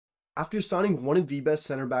After signing one of the best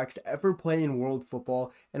center backs to ever play in world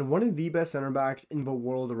football and one of the best center backs in the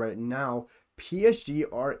world right now, PSG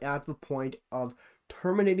are at the point of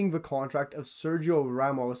terminating the contract of Sergio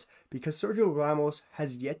Ramos because Sergio Ramos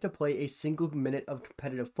has yet to play a single minute of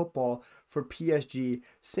competitive football for PSG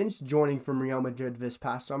since joining from Real Madrid this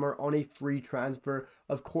past summer on a free transfer.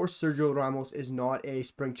 Of course, Sergio Ramos is not a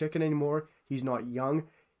spring chicken anymore. He's not young.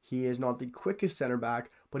 He is not the quickest center back,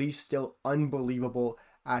 but he's still unbelievable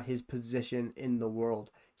at his position in the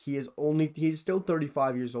world. He's still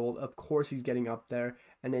 35 years old. Of course, he's getting up there,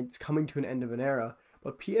 and it's coming to an end of an era.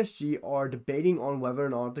 But PSG are debating on whether or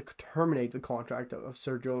not to terminate the contract of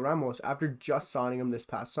Sergio Ramos after just signing him this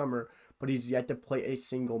past summer, but he's yet to play a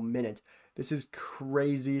single minute. This is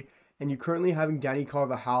crazy, and you're currently having Danny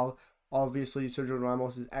Carvajal, obviously Sergio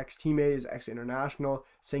Ramos' ex-teammate, his ex-international,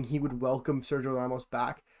 saying he would welcome Sergio Ramos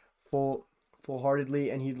back full-heartedly,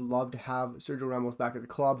 and he'd love to have Sergio Ramos back at the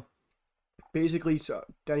club. Basically, so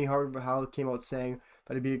Danny Carvajal came out saying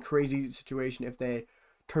that it'd be a crazy situation if they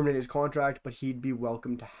terminate his contract, but he'd be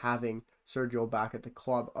welcome to having Sergio back at the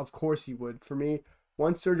club. Of course he would. For me,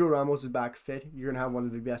 once Sergio Ramos is back fit, you're going to have one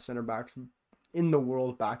of the best center backs in the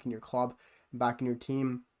world back in your club, back in your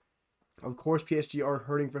team. Of course, PSG are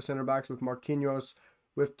hurting for center backs with Marquinhos,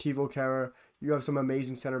 with Thibaut Courtois. You have some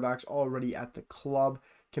amazing center backs already at the club.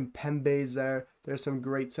 Kimpembe's there. There's some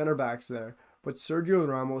great center backs there. But Sergio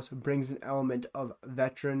Ramos brings an element of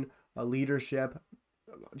veteran leadership.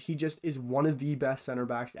 He just is one of the best center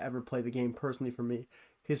backs to ever play the game, personally for me.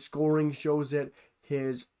 His scoring shows it.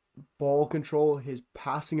 His ball control, his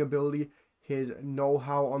passing ability, his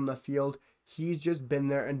know-how on the field. He's just been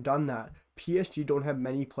there and done that. PSG don't have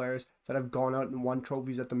many players that have gone out and won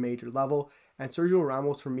trophies at the major level. And Sergio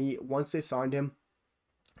Ramos, for me, once they signed him,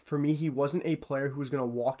 for me, he wasn't a player who was going to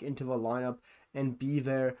walk into the lineup and be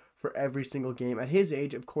there for every single game. At his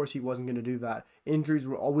age, of course, he wasn't going to do that. Injuries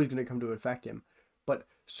were always going to come to affect him. But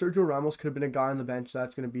Sergio Ramos could have been a guy on the bench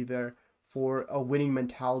that's going to be there for a winning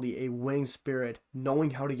mentality, a winning spirit,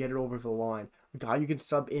 knowing how to get it over the line. A guy you can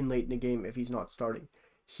sub in late in the game if he's not starting.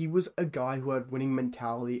 He was a guy who had winning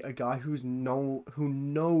mentality, a guy who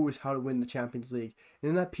knows how to win the Champions League. And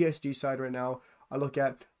in that PSG side right now,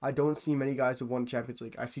 I don't see many guys who won Champions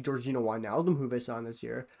League. I see Georgino Wijnaldum, who they signed this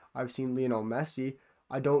year. I've seen Lionel Messi.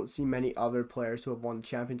 I don't see many other players who have won the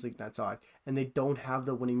Champions League on that side. And they don't have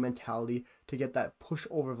the winning mentality to get that push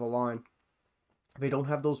over the line. They don't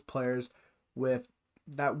have those players with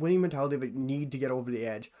that winning mentality that you need to get over the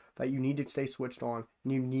edge, that you need to stay switched on,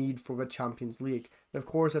 and you need for the Champions League. And of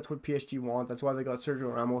course, that's what PSG want. That's why they got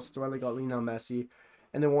Sergio Ramos. That's why they got Lionel Messi.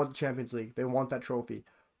 And they want the Champions League. They want that trophy.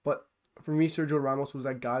 But for me, Sergio Ramos was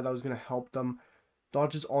that guy that was going to help them,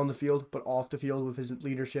 not just on the field, but off the field with his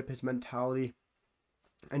leadership, his mentality,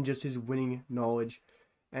 and just his winning knowledge.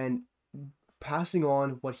 And passing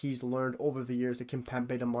on what he's learned over the years to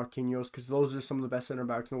Kimpembe, to Marquinhos, because those are some of the best center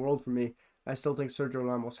backs in the world for me. I still think Sergio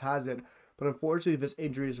Ramos has it, but unfortunately this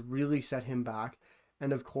injury has really set him back.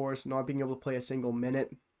 And of course, not being able to play a single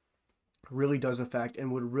minute really does affect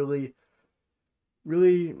and would really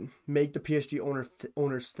make the PSG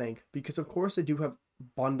owners think. Because of course they do have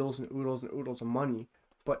bundles and oodles of money,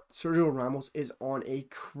 but Sergio Ramos is on a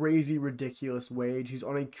crazy, ridiculous wage. He's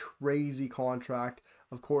on a crazy contract.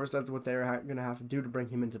 Of course, that's what they're going to have to do to bring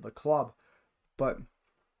him into the club. But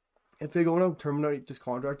if they're going to terminate this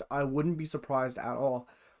contract, I wouldn't be surprised at all.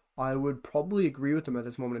 I would probably agree with them at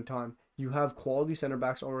this moment in time. You have quality center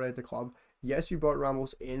backs already at the club. Yes, you brought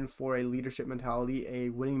Ramos in for a leadership mentality, a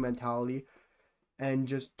winning mentality, and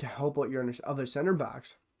just to help out your other center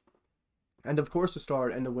backs. And of course to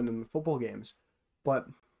start and to win them football games. But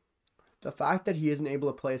the fact that he isn't able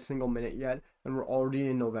to play a single minute yet, and we're already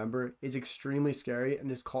in November, is extremely scary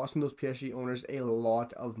and is costing those PSG owners a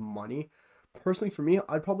lot of money. Personally, for me,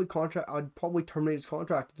 I'd probably terminate his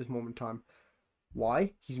contract at this moment in time.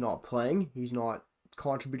 Why? He's not playing. He's not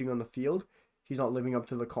contributing on the field. He's not living up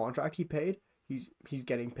to the contract he paid. He's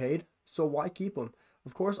getting paid. So why keep him?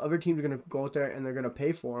 Of course, other teams are going to go out there and they're going to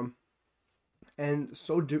pay for him. And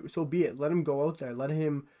so be it. Let him go out there. Let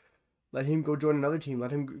him go join another team.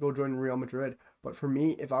 Let him go join Real Madrid. But for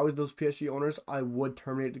me, if I was those PSG owners, I would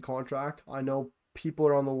terminate the contract. I know people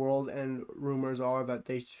around the world and rumors are that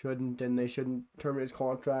they shouldn't terminate his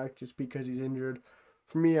contract just because he's injured.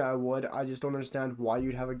 For me, I would. I just don't understand why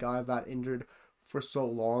you'd have a guy that injured for so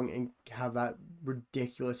long and have that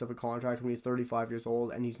ridiculous of a contract when he's 35 years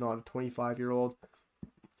old and he's not a 25-year-old.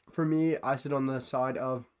 For me, I sit on the side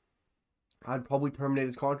of I'd probably terminate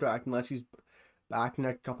his contract unless he's back in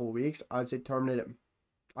a couple of weeks. I'd say terminate him.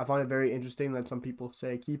 I find it very interesting that some people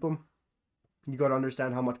say keep him. You got to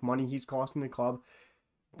understand how much money he's costing the club.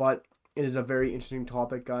 but it is a very interesting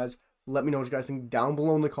topic, guys. Let me know what you guys think down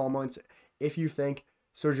below in the comments if you think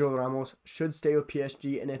Sergio Ramos should stay with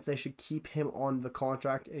PSG and if they should keep him on the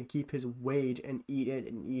contract and keep his wage and eat it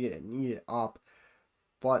and eat it and eat it up.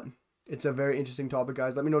 But it's a very interesting topic,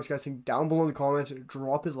 guys. Let me know what you guys think down below in the comments.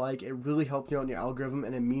 Drop a like. It really helps me out in your algorithm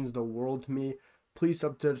and it means the world to me. Please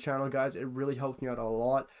sub to the channel, guys. It really helps me out a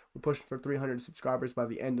lot. We're pushing for 300 subscribers by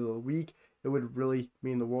the end of the week. It would really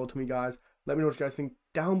mean the world to me, guys. Let me know what you guys think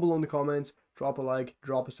down below in the comments. Drop a like,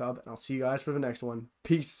 drop a sub, and I'll see you guys for the next one.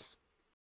 Peace.